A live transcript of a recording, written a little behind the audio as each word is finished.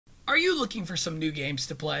Are you looking for some new games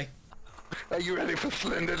to play? Are you ready for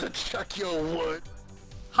Slender to chuck your wood?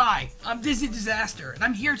 Hi, I'm Dizzy Dizaster, and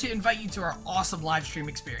I'm here to invite you to our awesome live stream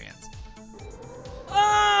experience.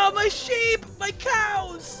 Oh, my sheep! My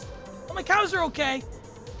cows! Oh, my cows are okay.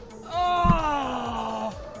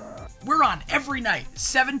 Oh! We're on every night,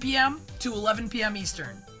 7 p.m. to 11 p.m.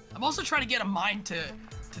 Eastern. I'm also trying to get a mine to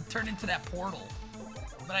turn into that portal.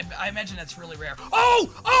 But I imagine that's really rare.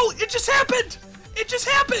 Oh! It just happened! It just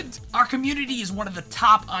happened! Our community is one of the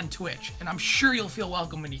top on Twitch, and I'm sure you'll feel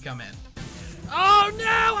welcome when you come in. Oh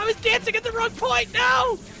no! I was dancing at the wrong point! No!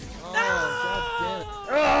 Oh, No! God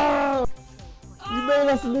damn it. Oh! You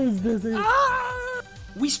made us lose, Dizzy! Ah!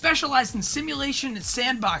 We specialize in simulation and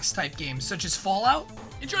sandbox type games such as Fallout.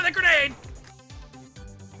 Enjoy that grenade!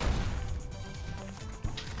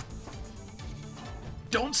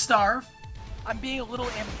 Don't Starve. I'm being a little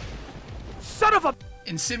son of a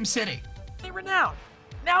In SimCity. renowned.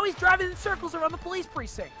 Now he's driving in circles around the police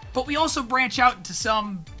precinct. But we also branch out into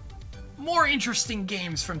some more interesting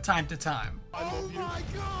games from time to time. Oh my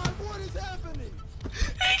god, what is happening?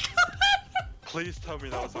 Please tell me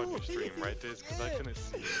that was on your stream, right, Diz? Because I couldn't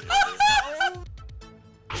see it.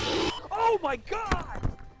 Oh my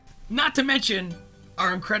god! Not to mention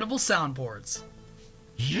our incredible soundboards.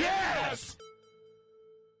 Yeah!